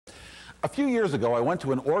A few years ago, I went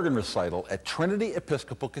to an organ recital at Trinity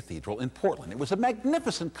Episcopal Cathedral in Portland. It was a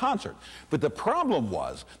magnificent concert, but the problem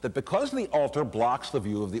was that because the altar blocks the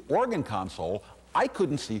view of the organ console, I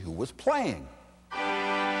couldn't see who was playing.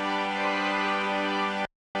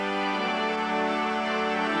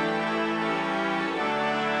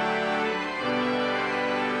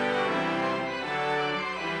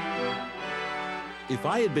 If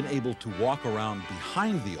I had been able to walk around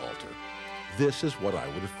behind the altar, this is what I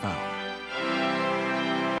would have found.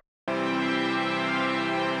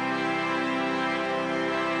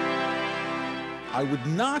 I would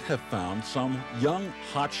not have found some young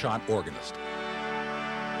hotshot organist.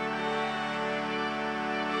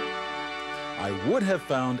 I would have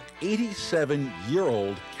found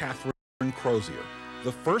 87-year-old Catherine Crozier,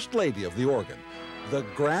 the First Lady of the organ, the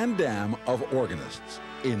Grande Dame of organists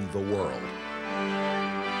in the world.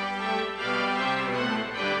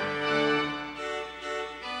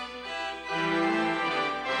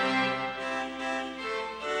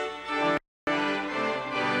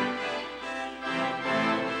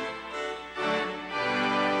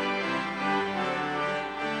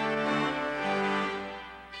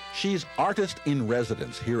 She's artist in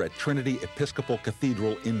residence here at Trinity Episcopal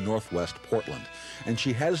Cathedral in Northwest Portland, and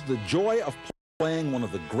she has the joy of playing one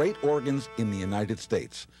of the great organs in the United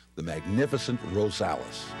States, the magnificent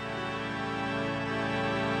Rosales.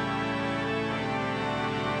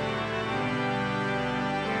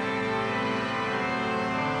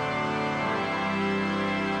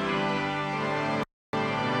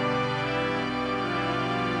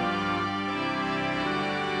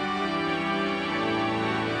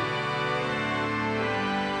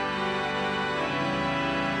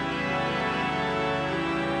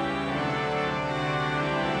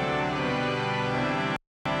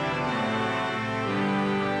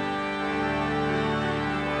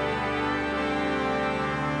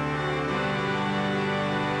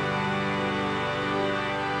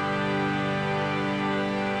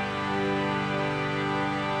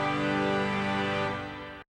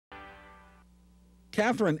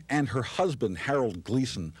 Catherine and her husband, Harold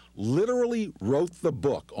Gleason, literally wrote the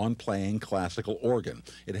book on playing classical organ.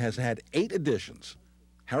 It has had 8 editions.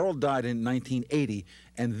 Harold died in 1980,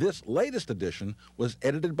 and this latest edition was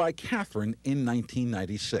edited by Catherine in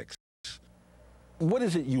 1996. What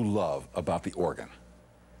is it you love about the organ?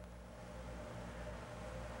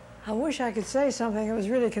 I wish I could say something that was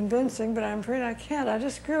really convincing, but I'm afraid I can't. I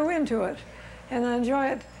just grew into it, and I enjoy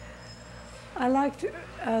it. I like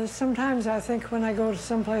to, sometimes I think when I go to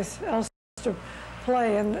someplace else to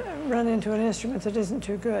play and run into an instrument that isn't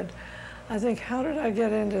too good, I think, how did I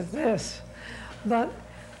get into this? But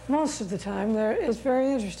most of the time, it's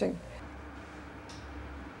very interesting.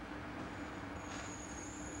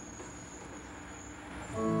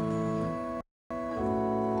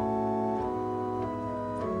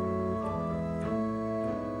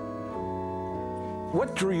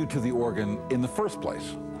 What drew you to the organ in the first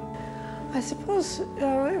place? I suppose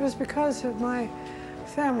it was because of my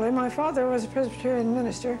family. My father was a Presbyterian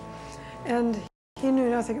minister, and he knew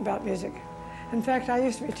nothing about music. In fact, I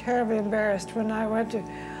used to be terribly embarrassed when I went to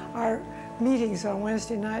our meetings on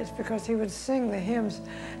Wednesday nights because he would sing the hymns,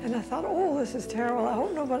 and I thought, oh, this is terrible. I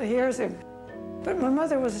hope nobody hears him. But my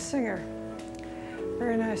mother was a singer,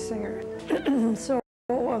 very nice singer. So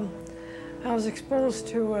I was exposed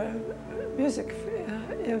to music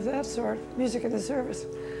of that sort, music in the service,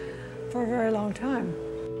 for a very long time.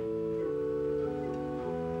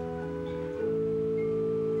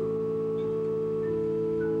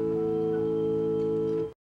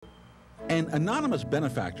 An anonymous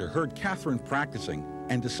benefactor heard Catherine practicing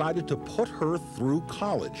and decided to put her through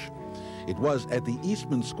college. It was at the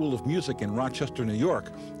Eastman School of Music in Rochester, New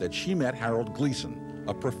York, that she met Harold Gleason,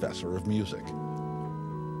 a professor of music.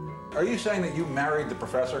 Are you saying that you married the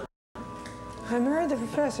professor? I married the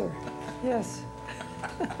professor, yes.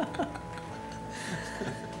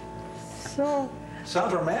 So...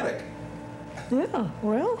 Sounds romantic. Yeah,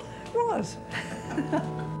 well, it was.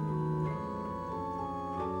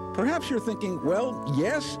 Perhaps you're thinking, well,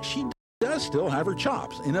 yes, she does still have her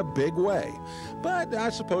chops in a big way, but I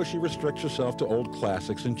suppose she restricts herself to old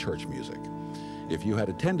classics and church music. If you had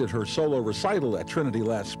attended her solo recital at Trinity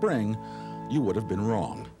last spring, you would have been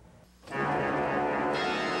wrong.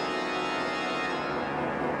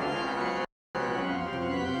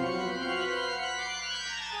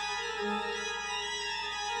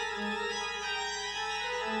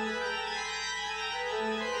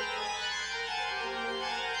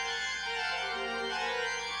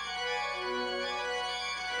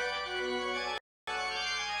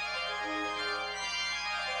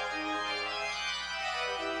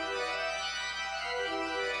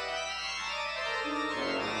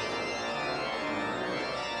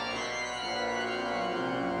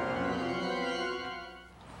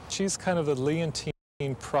 she's kind of the Leontine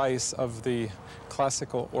Price of the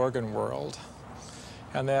classical organ world.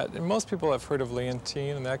 And most people have heard of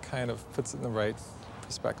Leontine, and that kind of puts it in the right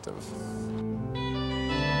perspective.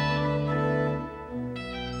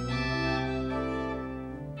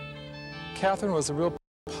 Catherine was a real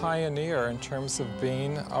pioneer in terms of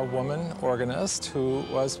being a woman organist who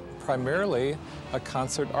was primarily a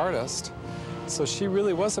concert artist. So she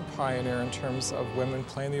really was a pioneer in terms of women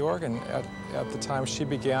playing the organ at the time she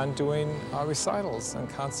began doing recitals and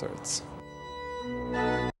concerts.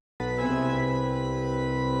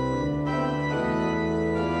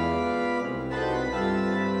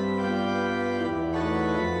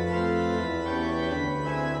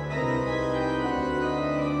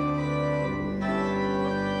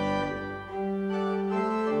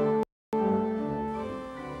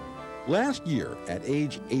 Last year, at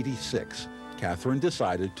age 86, Catherine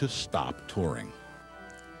decided to stop touring.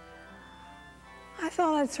 I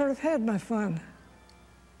thought I'd sort of had my fun.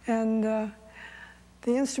 And the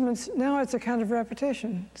instruments, now it's a kind of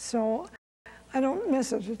repetition, so I don't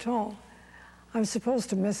miss it at all. I'm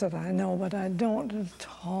supposed to miss it, I know, but I don't at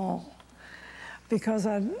all. Because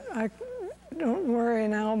I don't worry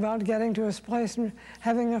now about getting to a place and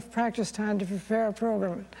having enough practice time to prepare a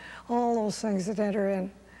program. All those things that enter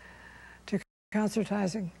in to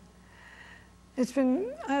concertizing. It's been,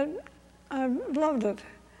 I've loved it,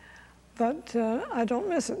 but I don't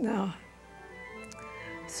miss it now.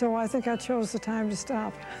 So I think I chose the time to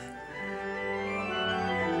stop.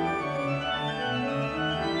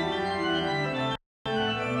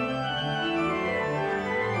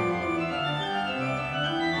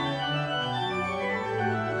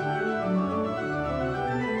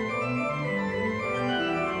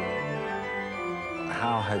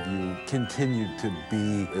 How have you continued to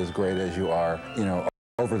be as great as you are, you know,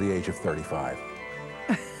 over the age of 35?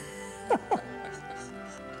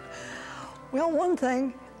 Well, one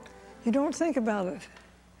thing, you don't think about it.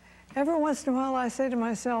 Every once in a while I say to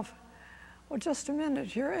myself, well, just a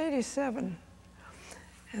minute, you're 87.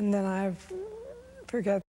 And then I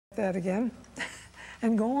forget that again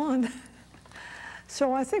and go on.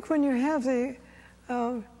 So I think when you have the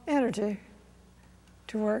energy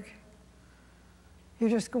to work, you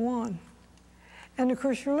just go on. And of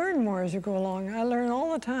course, you learn more as you go along. I learn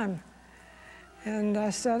all the time. And I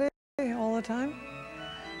study all the time,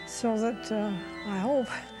 so that I hope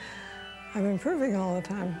I'm improving all the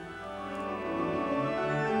time.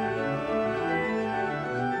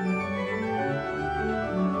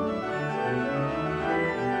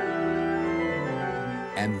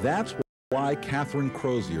 And that's why Catherine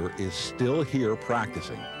Crozier is still here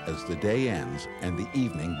practicing as the day ends and the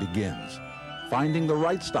evening begins, finding the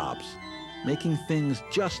right stops, making things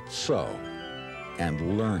just so,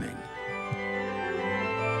 and learning.